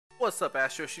What's up,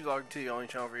 Astros? You logged to the only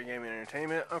channel for your gaming and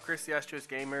entertainment. I'm Chris, the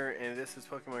AsteriskGamer, and this is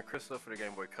Pokemon Crystal for the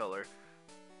Game Boy Color.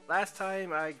 Last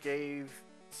time I gave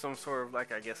some sort of, I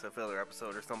guess a filler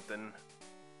episode or something.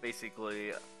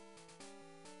 Basically,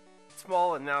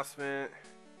 small announcement,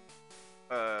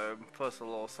 plus a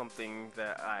little something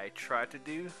that I tried to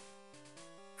do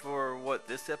for what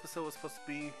this episode was supposed to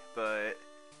be, but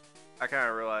I kind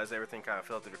of realized everything kind of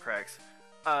fell through the cracks.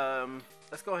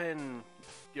 Let's go ahead and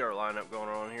get our lineup going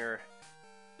on here,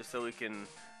 just so we can...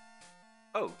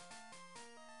 Oh!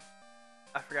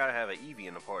 I forgot I have an Eevee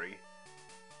in the party.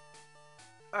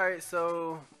 Alright,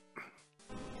 so...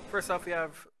 First off, we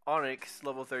have Onyx,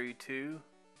 level 32,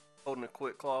 holding a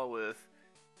Quick Claw with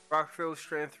Rock Throw,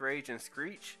 Strength, Rage, and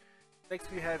Screech.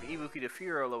 Next we have Ibuki the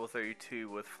Furo, level 32,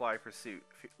 with Fly Pursuit,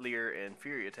 Leer, and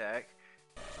Fury Attack.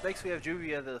 Next we have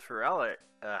Juvia the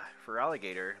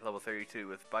Feraligatr, level 32,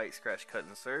 with Bite, Scratch, Cut,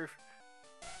 and Surf.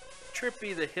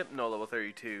 Trippy the Hypno, level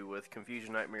 32, with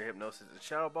Confusion, Nightmare, Hypnosis, and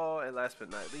Shadow Ball. And last but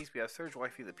not least, we have Surge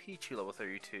Wifey the Pichu, level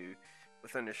 32,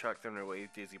 with Thundershock, Thunder Wave,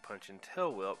 Dizzy Punch, and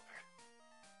Tail Whip.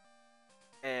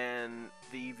 And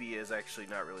the Eevee is actually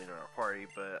not really in our party,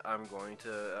 but I'm going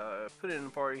to put it in the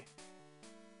party.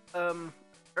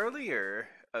 Earlier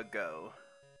ago,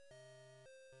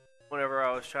 whenever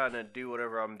I was trying to do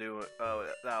whatever I'm doing,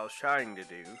 that I was trying to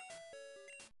do,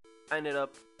 I ended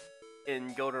up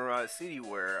in Goldenrod City,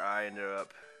 where I ended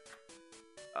up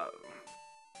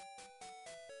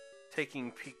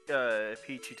taking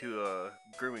Pichu to a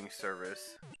grooming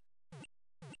service,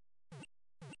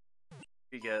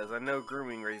 because I know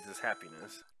grooming raises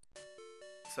happiness.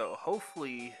 So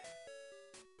hopefully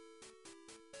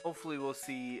we'll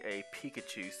see a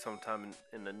Pikachu sometime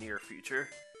in the near future.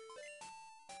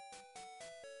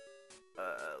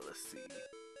 Let's see.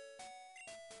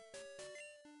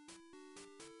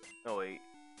 Oh wait,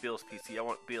 Bill's PC. I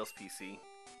want Bill's PC.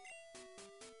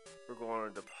 We're going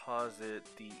to deposit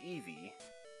the Eevee.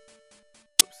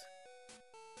 Oops.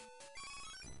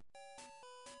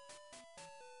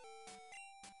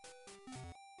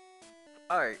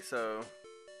 Alright, so...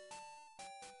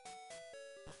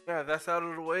 yeah, that's out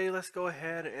of the way. Let's go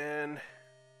ahead and...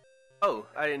 Oh,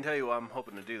 I didn't tell you what I'm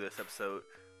hoping to do this episode.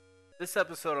 This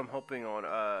episode I'm hoping on,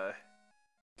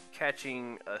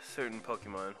 catching a certain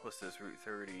Pokemon. What's this, Route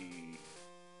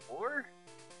 34?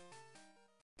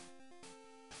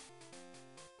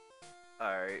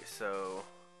 Alright, so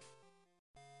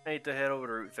I need to head over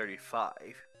to Route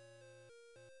 35.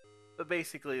 But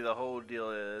basically the whole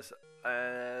deal is,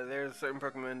 there's a certain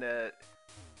Pokemon that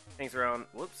hangs around,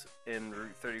 in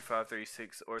Route 35,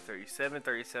 36, or 37.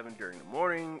 37 during the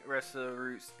morning, rest of the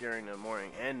routes during the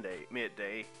morning and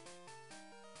midday.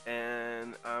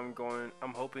 And I'm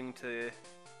hoping to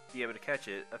be able to catch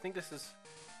it. I think is this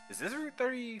Route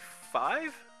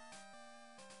 35?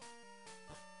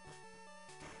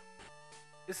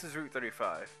 This is Route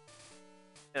 35.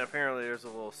 And apparently there's a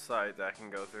little site that I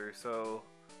can go through. So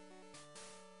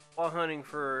while hunting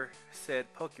for said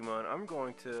Pokemon,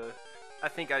 I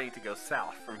think I need to go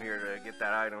south from here to get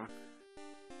that item.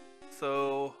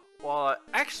 So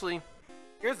actually,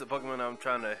 here's the Pokemon I'm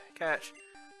trying to catch.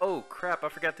 Oh crap, I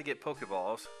forgot to get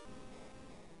Pokeballs.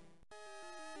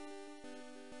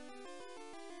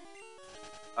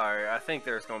 Alright, I think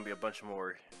there's going to be a bunch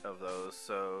more of those,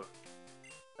 so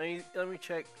let me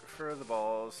check for the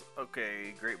balls.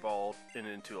 Okay, Great Ball and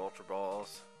into Ultra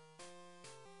Balls.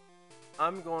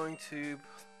 I'm going to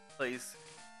place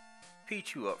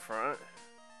Pichu up front.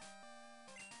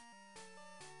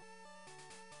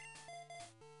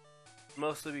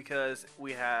 Mostly because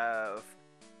we have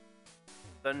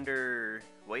Thunder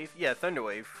Wave? Yeah, Thunder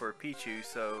Wave for Pichu,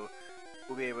 so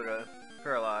we'll be able to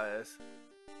paralyze.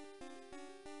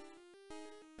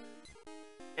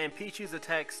 And Pichu's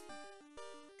attacks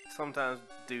sometimes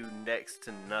do next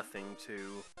to nothing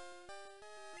to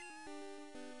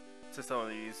some of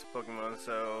these Pokemon,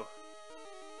 so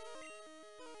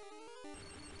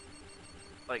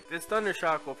like this Thunder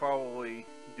Shock will probably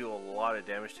do a lot of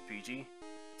damage to PG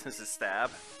since it's stab.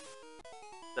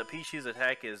 The Pichu's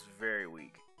attack is very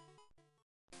weak.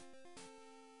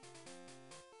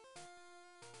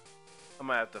 I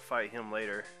might have to fight him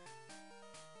later.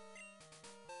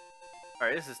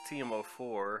 Alright, this is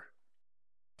TMO4.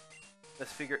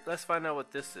 Let's find out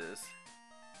what this is.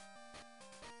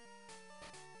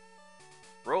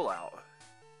 Rollout.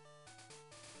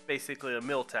 Basically a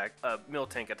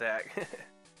Miltank attack.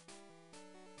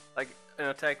 Like an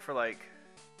attack for like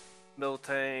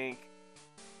Miltank,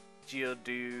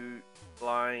 Geodude,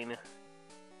 Line.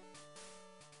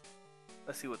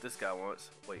 Let's see what this guy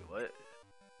wants. Wait, what?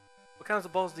 What kinds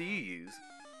of balls do you use?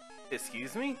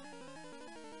 Excuse me?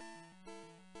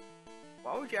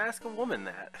 Why would you ask a woman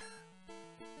that?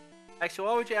 Actually,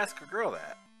 why would you ask a girl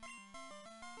that?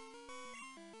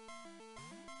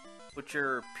 With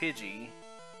your Pidgey.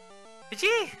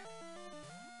 Pidgey!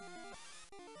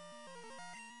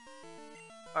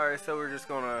 Alright, so we're just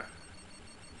gonna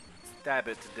stab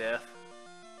it to death.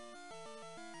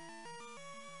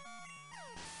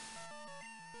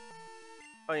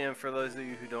 Oh yeah, and for those of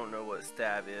you who don't know what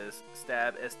stab is,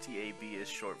 stab, S-T-A-B, is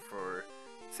short for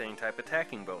same type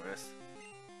attacking bonus.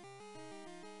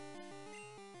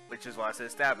 Which is why I said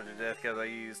stab it to death, because I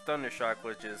use Thunder Shock,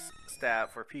 which is stab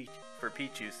for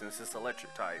Pichu since it's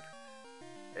electric type.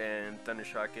 And Thunder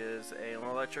Shock is an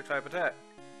electric type attack.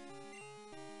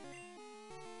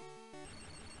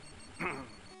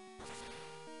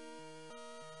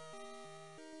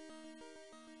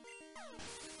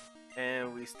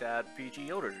 And we stabbed PG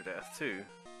Yoda to death too.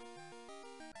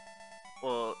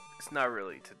 Well, it's not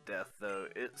really to death though,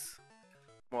 it's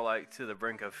more like to the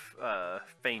brink of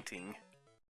fainting.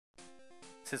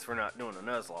 Since we're not doing a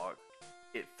Nuzlocke,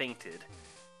 it fainted.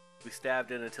 We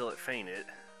stabbed it until it fainted.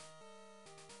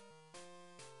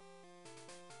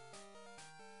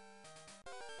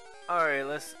 Alright,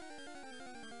 let's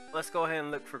go ahead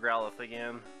and look for Growlithe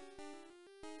again.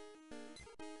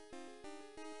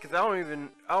 Cause I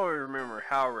don't remember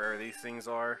how rare these things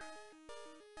are.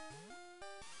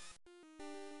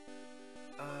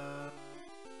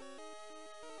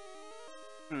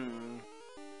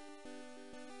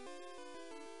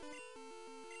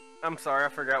 I'm sorry, I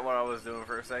forgot what I was doing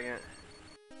for a second.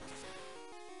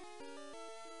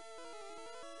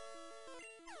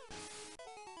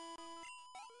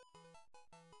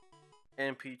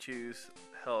 And Pichu's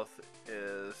health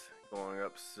is going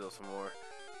up still some more.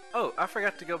 Oh, I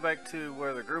forgot to go back to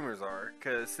where the groomers are,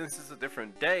 because since it's a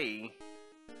different day,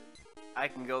 I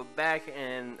can go back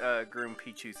and groom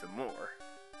Pichu some more.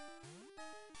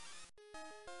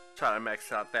 Try to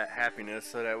max out that happiness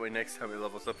so that way next time it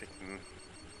levels up it can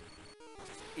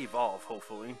evolve,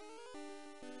 hopefully.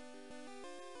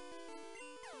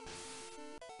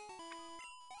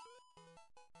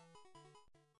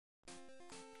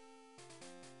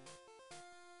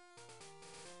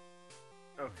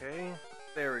 Okay,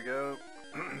 there we go.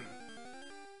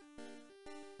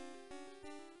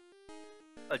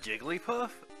 A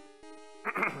Jigglypuff?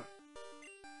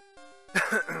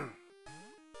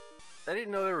 I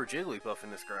didn't know there were Jigglypuff in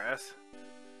this grass.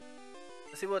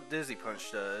 Let's see what Dizzy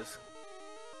Punch does.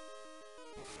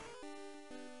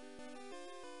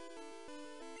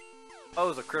 Oh, it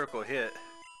was a critical hit.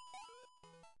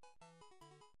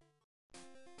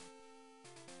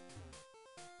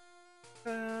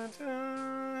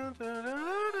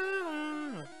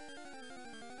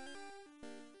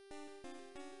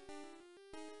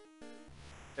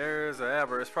 There's a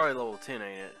Aber. It's probably level 10,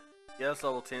 ain't it? Yeah, it's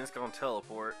level 10. It's gonna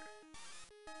teleport.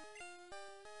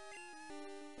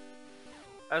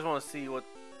 I just want to see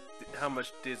how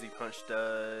much Dizzy Punch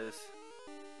does.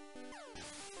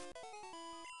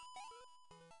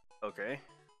 Okay.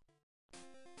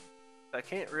 I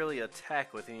can't really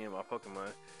attack with any of my Pokemon.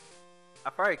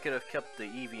 I probably could have kept the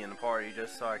Eevee in the party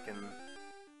just so I can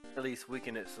at least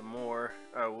weaken it some more.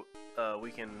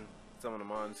 Weaken some of the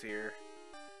mons here.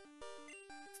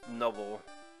 Noble.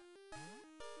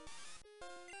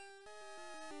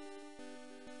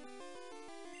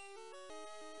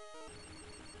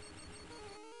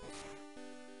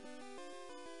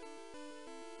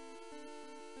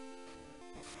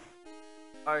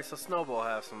 Alright, so Snowball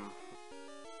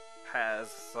has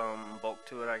some bulk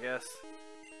to it, I guess.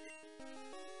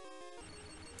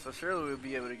 So surely we'll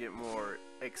be able to get more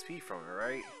XP from it,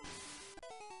 right?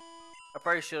 I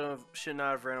probably should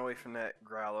not have ran away from that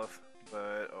Growlithe,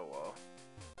 but oh well.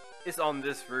 It's on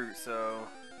this route, so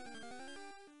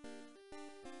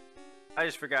I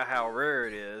just forgot how rare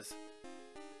it is,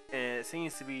 and it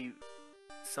seems to be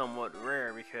somewhat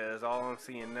rare because all I'm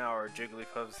seeing now are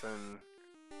Jigglypuffs and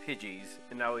Pidgeys,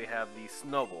 and now we have the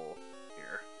Snowball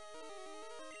here.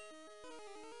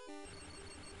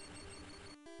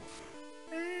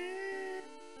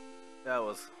 That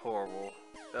was horrible.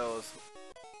 That was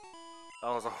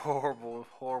a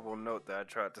horrible note that I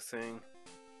tried to sing.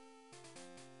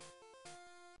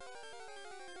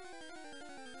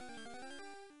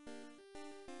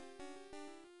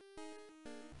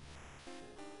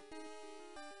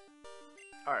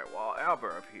 Alright, well,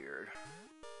 Albert appeared.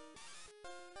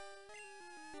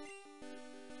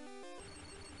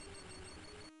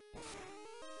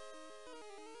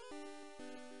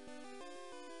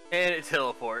 And it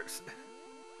teleports.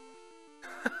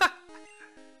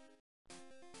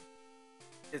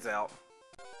 It's out.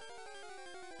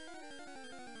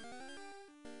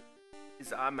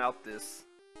 I'm out this.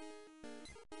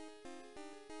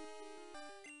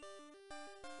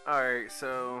 Alright,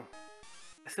 so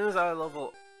as soon as I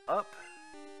level up,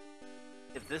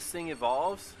 if this thing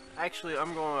evolves, actually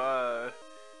I'm going to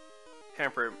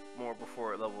pamper it more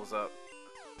before it levels up.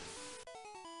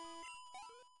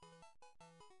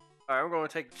 Alright, I'm going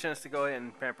to take a chance to go ahead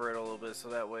and pamper it a little bit so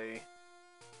that way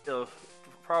it'll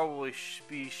probably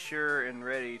be sure and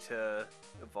ready to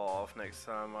evolve next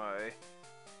time I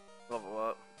level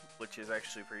up, which is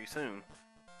actually pretty soon.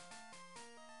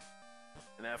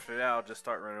 And after that, I'll just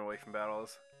start running away from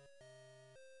battles.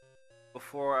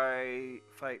 Before I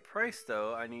fight Price,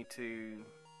 though, I need to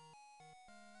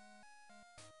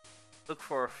look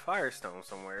for a Firestone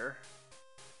somewhere.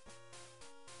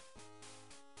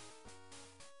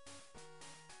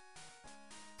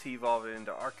 To evolve it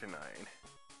into Arcanine.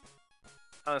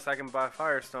 Unless I can buy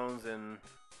Firestones and...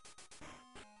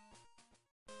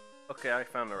 Okay, I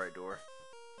found the right door.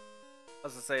 I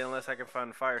was to say, unless I can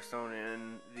find a Firestone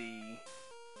in the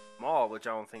mall, which I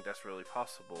don't think that's really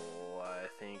possible. I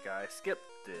think I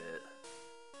skipped it.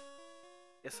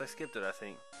 Yes, I skipped it, I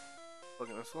think.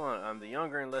 Pokemon Salon. I'm the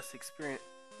younger and less expensive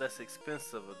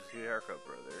of the two haircut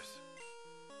brothers.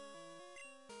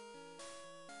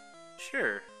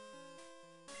 Sure.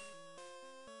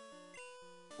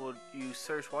 Would you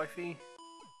search Wi-Fi?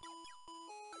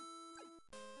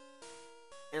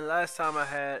 And last time I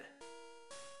had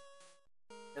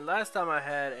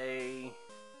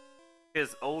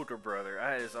his older brother.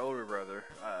 I had his older brother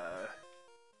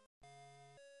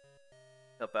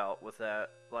help out with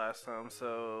that last time,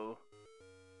 so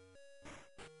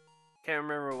can't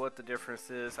remember what the difference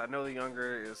is. I know the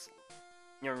younger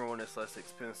one is less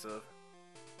expensive.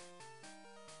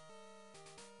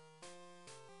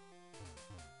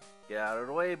 Get out of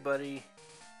the way, buddy.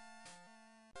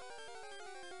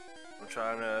 I'm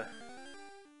trying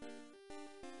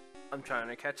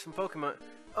to catch some Pokemon.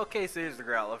 Okay, so here's the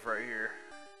Growlithe right here.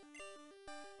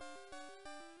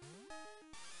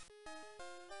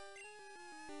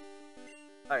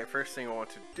 Alright, first thing I want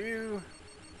to do,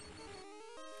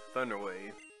 Thunder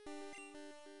Wave.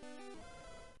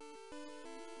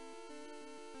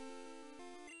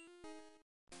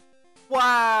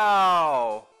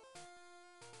 Wow!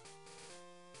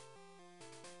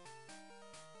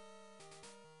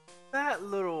 That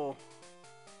little...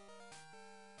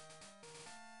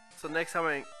 So next time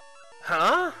I...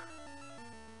 Huh?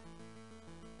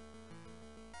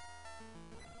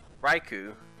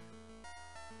 Raikou.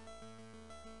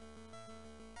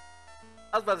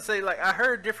 I was about to say, like, I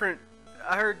heard different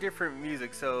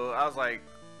music, so I was like,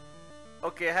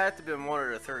 okay, it had to be one of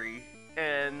the three,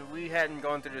 and we hadn't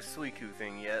gone through the Suicune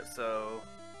thing yet, so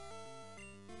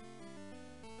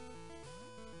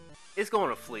it's going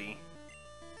to flee.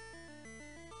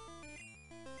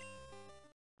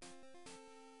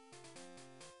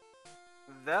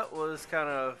 That was kind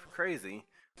of crazy.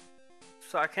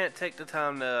 So I can't take the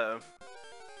time to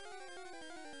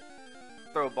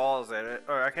throw balls at it,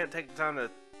 or I can't take the time to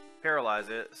paralyze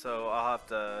it, so I'll have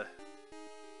to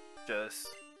just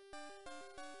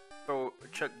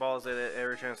chuck balls at it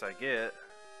every chance I get.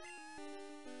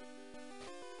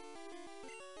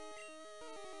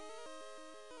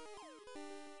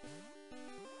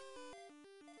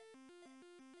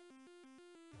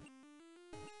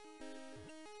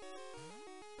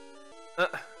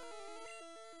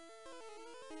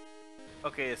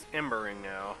 Okay, it's embering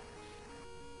now.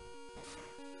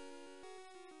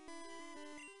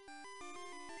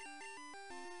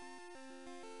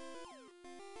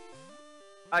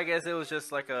 I guess it was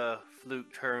just like a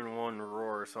fluke turn 1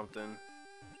 roar or something.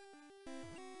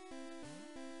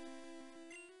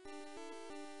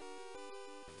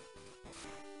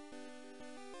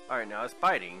 Alright, now it's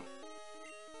biting.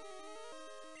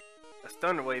 Let's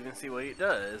Thunder Wave and see what it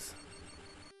does.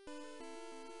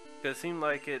 Cause it seemed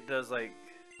like it does like...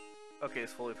 Okay,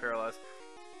 it's fully paralyzed.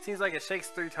 Seems like it shakes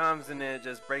 3 times and then it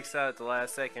just breaks out at the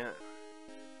last second.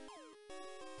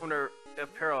 Wonder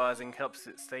if paralyzing helps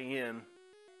it stay in.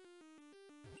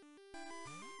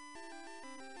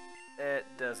 It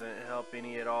doesn't help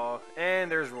any at all.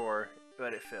 And there's Roar,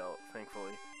 but it failed,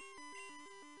 thankfully.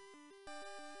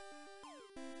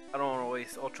 I don't want to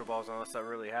waste Ultra Balls unless I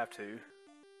really have to.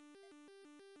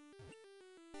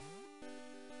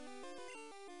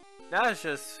 Now it's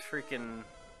just freaking...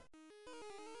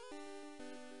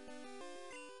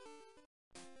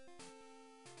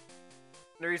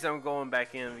 The reason I'm going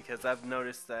back in because I've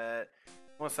noticed that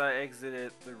once I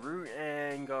exited the route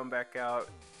and gone back out,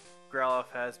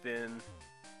 Growlithe has been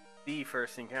the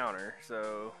first encounter,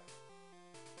 so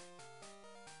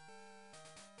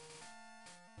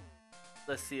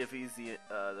let's see if he's the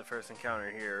first encounter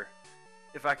here.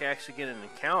 If I can actually get an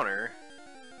encounter,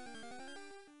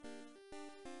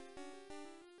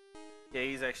 Yeah,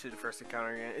 he's actually the first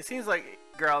encounter again. It seems like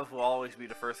Growlithe will always be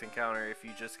the first encounter if you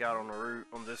just got on the route,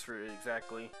 on this route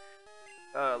exactly.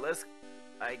 Let's,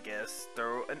 I guess,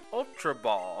 throw an Ultra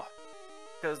Ball.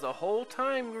 Because the whole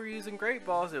time we were using Great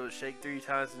Balls, it would shake 3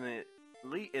 times and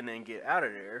then get out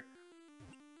of there.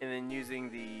 And then using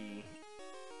the...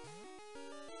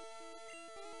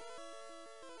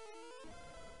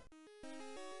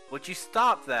 Would you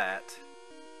stop that?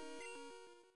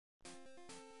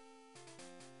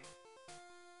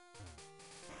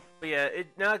 But yeah, it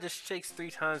now just shakes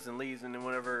 3 times and leaves, and then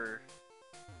whenever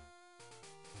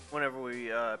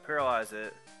we paralyze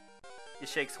it, it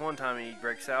shakes 1 time and he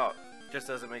breaks out. Just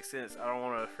doesn't make sense. I don't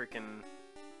want to freaking...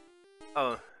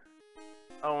 Oh.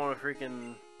 I don't want to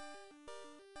freaking...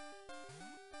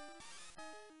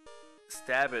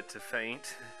 stab it to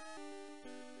faint.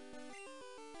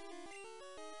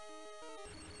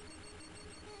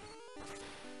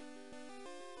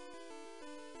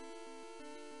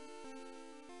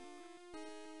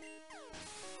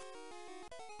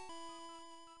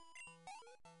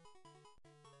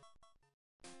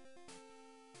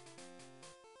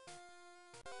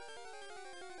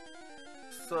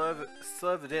 So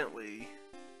evidently,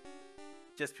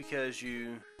 just because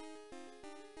you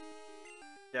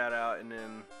got out and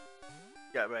then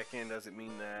got back in doesn't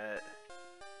mean that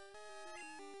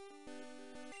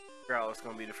Growlithe's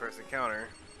gonna be the first encounter.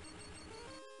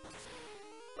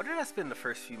 What did I spend the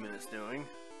first few minutes doing?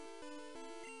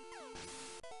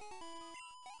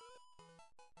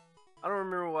 I don't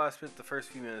remember what I spent the first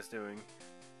few minutes doing.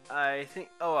 I think,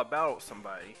 oh, I battled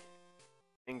somebody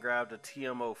and grabbed a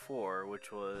TM04,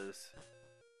 which was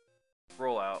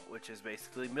Rollout, which is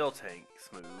basically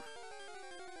Miltank's move.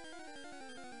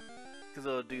 Because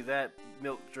it'll do that,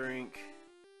 milk drink.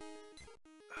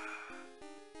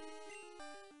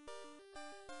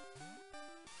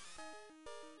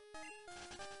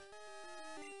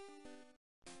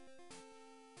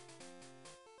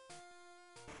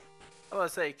 I was gonna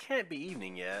say, it can't be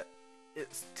evening yet.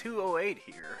 It's 2:08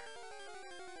 here.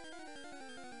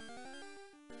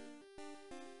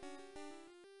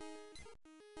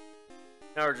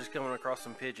 Now we're just coming across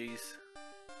some Pidgeys.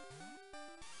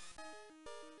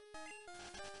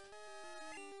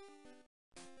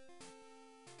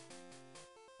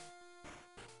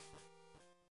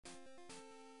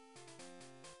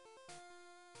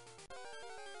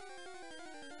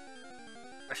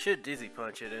 I should Dizzy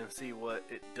Punch it and see what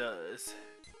it does.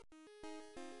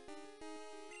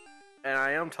 And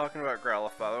I am talking about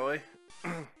Growlithe, by the way.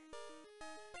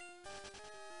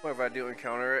 Whenever I do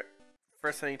encounter it,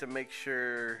 first I need to make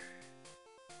sure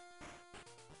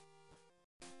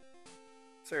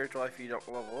Surge Life you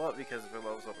don't level up, because if it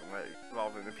levels up it might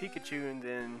evolve into Pikachu and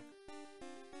then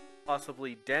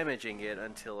possibly damaging it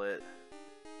until it's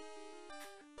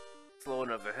low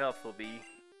enough of health will be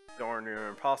darn near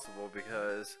impossible,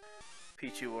 because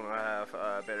Pichu will have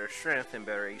better strength and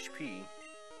better HP.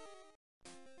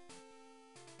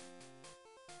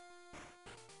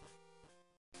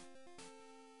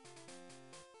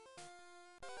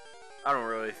 I don't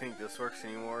really think this works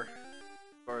anymore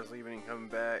as far as leaving and coming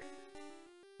back.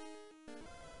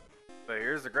 But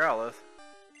here's the Growlithe.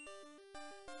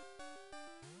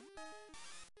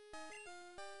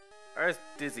 Alright, let's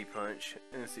Dizzy Punch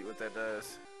and see what that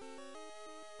does.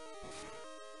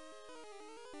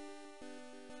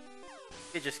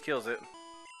 It just kills it.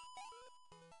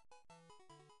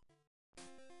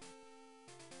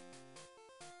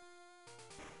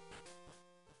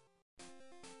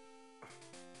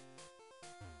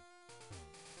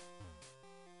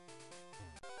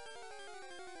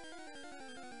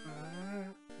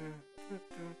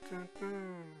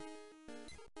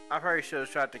 I probably should have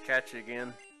tried to catch it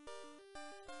again.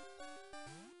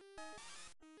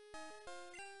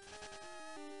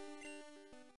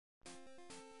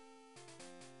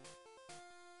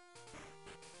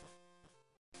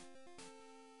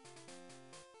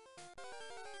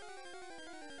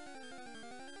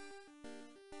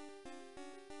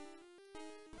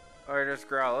 Alright, there's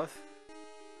Growlithe.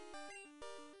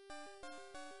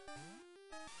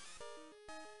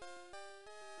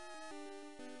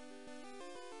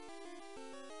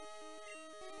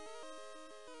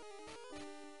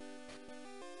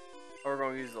 We're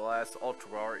going to use the last Ultra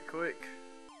Ball right quick.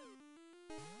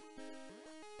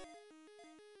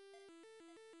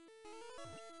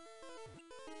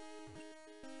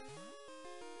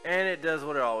 And it does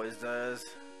what it always does.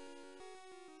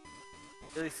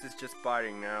 At least it's just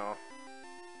biting now.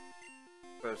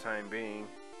 For the time being.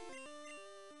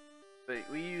 But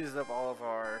we used up all of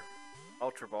our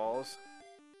Ultra Balls.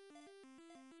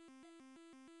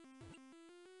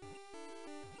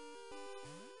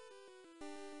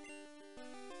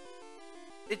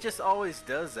 It just always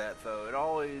does that though. It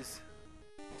always...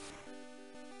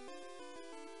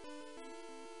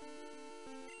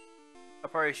 I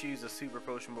probably should use a super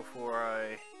potion before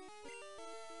I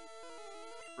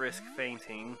risk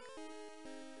fainting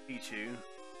Pichu.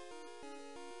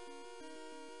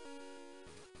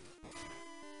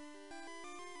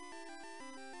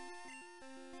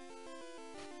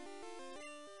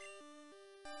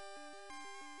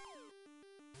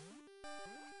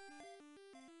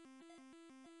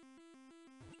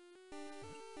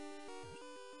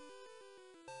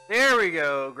 There we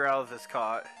go, Growlithe is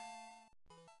caught.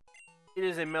 It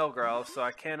is a male Growlithe, so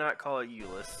I cannot call it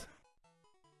Euless.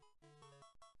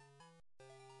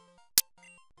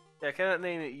 Yeah, I cannot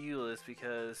name it Euless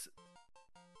because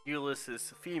Euless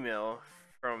is female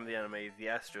from the anime, the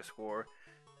Asterisk War.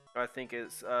 I think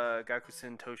it's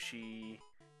Gakusen Toshi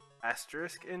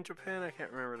Asterisk in Japan. I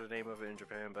can't remember the name of it in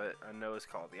Japan, but I know it's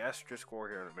called the Asterisk War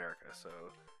here in America, so...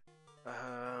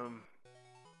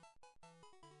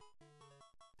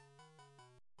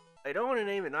 I don't want to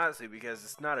name it Natsu because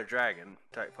it's not a dragon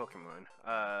type Pokemon.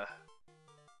 I'm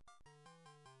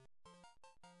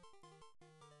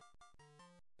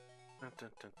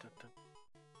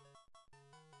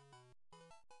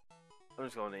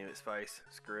just gonna name it Spice.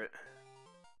 Screw it.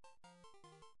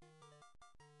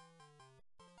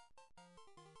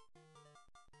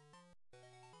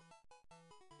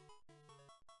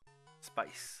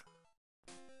 Spice.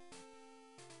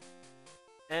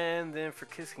 And then for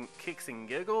kicks and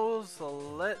giggles,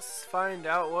 let's find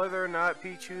out whether or not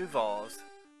Pichu evolves.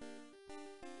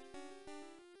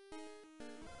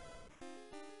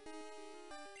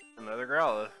 Another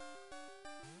Growlithe.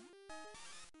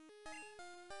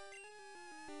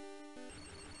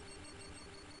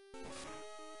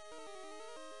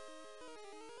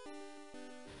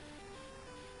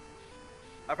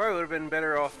 I probably would have been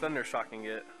better off Thunder Shocking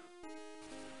it.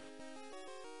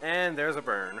 And there's a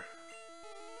burn.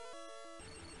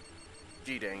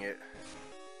 Gee dang it.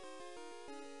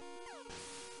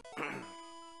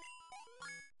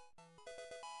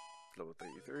 Level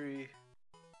 33.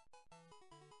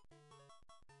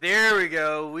 There we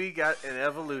go. We got an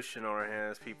evolution on our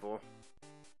hands, people.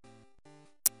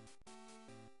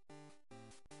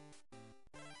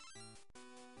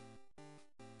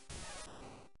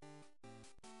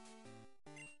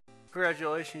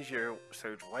 Congratulations, your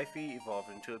Surge Wifey evolved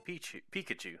into a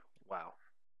Pikachu. Wow.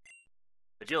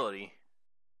 Agility.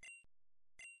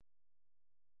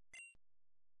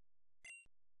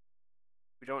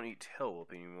 We don't need Tail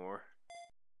Whoop anymore.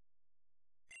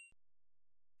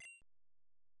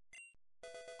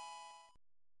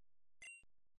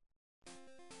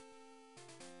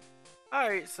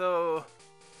 Alright, so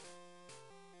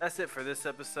that's it for this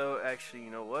episode. Actually, you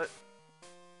know what?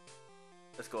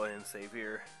 Let's go ahead and save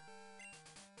here.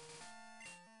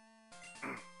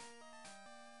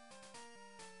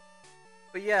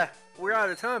 But yeah, we're out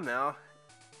of time now.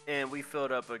 And we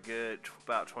filled up a good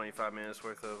about 25 minutes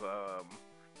worth of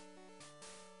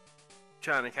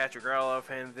trying to catch a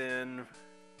Growlithe, and then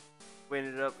we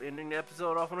ended up ending the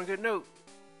episode off on a good note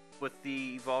with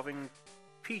the evolving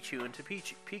Pichu into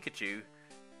Pikachu.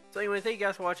 So anyway, thank you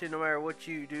guys for watching. No matter what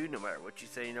you do, no matter what you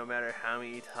say, no matter how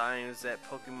many times that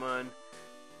Pokemon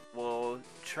will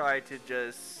try to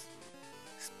just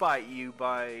spite you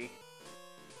by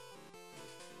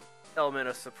element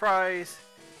of surprise,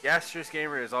 the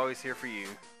AsteriskGamer is always here for you.